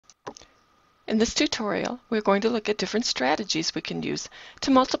In this tutorial, we're going to look at different strategies we can use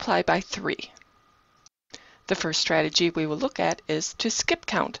to multiply by 3. The first strategy we will look at is to skip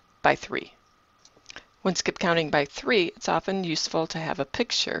count by 3. When skip counting by 3, it's often useful to have a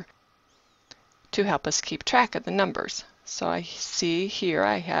picture to help us keep track of the numbers. So I see here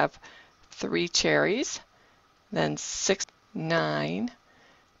I have 3 cherries, then 6, 9,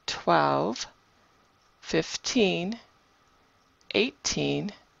 12, 15,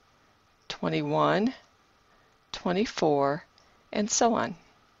 18, 21, 24, and so on.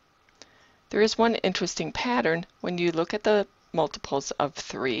 There is one interesting pattern when you look at the multiples of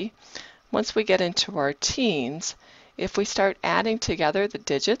 3. Once we get into our teens, if we start adding together the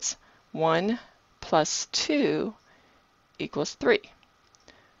digits, 1 plus 2 equals 3.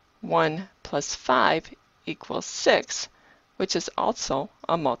 1 plus 5 equals 6, which is also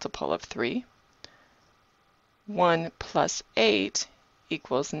a multiple of 3. 1 plus 8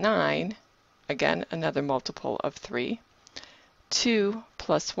 equals 9, again another multiple of 3. 2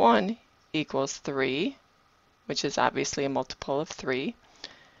 plus 1 equals 3, which is obviously a multiple of 3.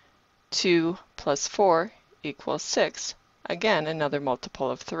 2 plus 4 equals 6, again another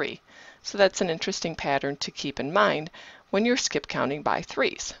multiple of 3. So that's an interesting pattern to keep in mind when you're skip counting by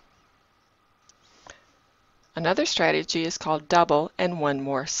 3s. Another strategy is called double and one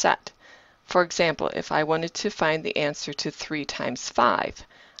more set. For example, if I wanted to find the answer to 3 times 5,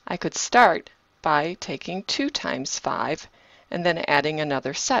 I could start by taking 2 times 5 and then adding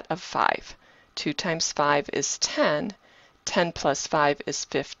another set of 5. 2 times 5 is 10. 10 plus 5 is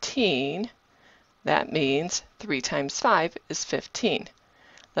 15. That means 3 times 5 is 15.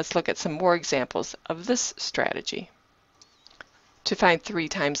 Let's look at some more examples of this strategy. To find 3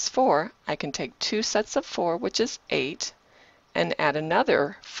 times 4, I can take 2 sets of 4, which is 8, and add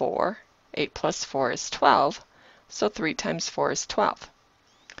another 4. 8 plus 4 is 12, so 3 times 4 is 12.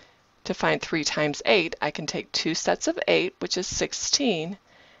 To find 3 times 8, I can take 2 sets of 8, which is 16,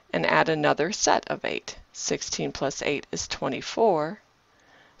 and add another set of 8. 16 plus 8 is 24,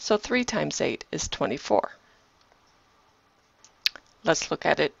 so 3 times 8 is 24. Let's look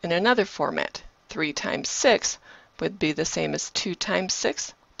at it in another format. 3 times 6 would be the same as 2 times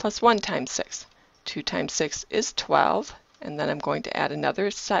 6 plus 1 times 6. 2 times 6 is 12, and then I'm going to add another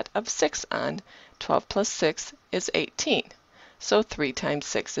set of 6 on. 12 plus 6 is 18, so 3 times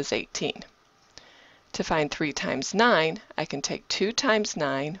 6 is 18. To find 3 times 9, I can take 2 times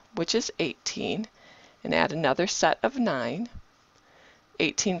 9, which is 18, and add another set of 9.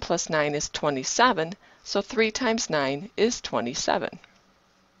 18 plus 9 is 27, so 3 times 9 is 27.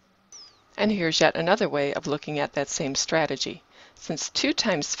 And here's yet another way of looking at that same strategy. Since 2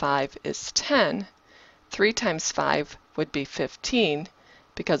 times 5 is 10, 3 times 5 would be 15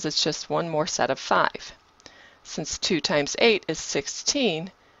 because it's just one more set of 5. Since 2 times 8 is 16,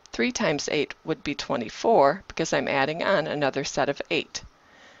 3 times 8 would be 24 because I'm adding on another set of 8.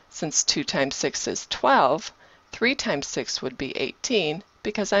 Since 2 times 6 is 12, 3 times 6 would be 18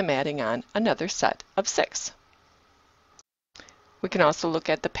 because I'm adding on another set of 6. We can also look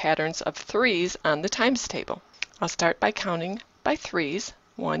at the patterns of 3s on the times table. I'll start by counting by 3s.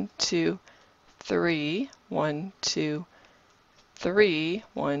 1, 2, 3, 1, 2, 3,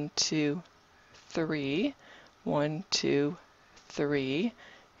 1, 2, 3, 1, 2, 3,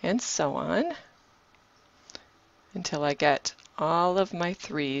 and so on until I get all of my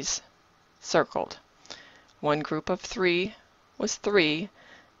 3s circled. One group of 3 was 3,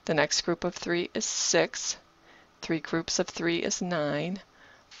 the next group of 3 is 6, 3 groups of 3 is 9,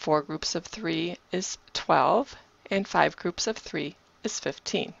 4 groups of 3 is 12, and 5 groups of 3 is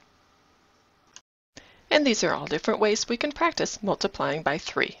 15. And these are all different ways we can practice multiplying by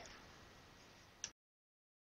 3.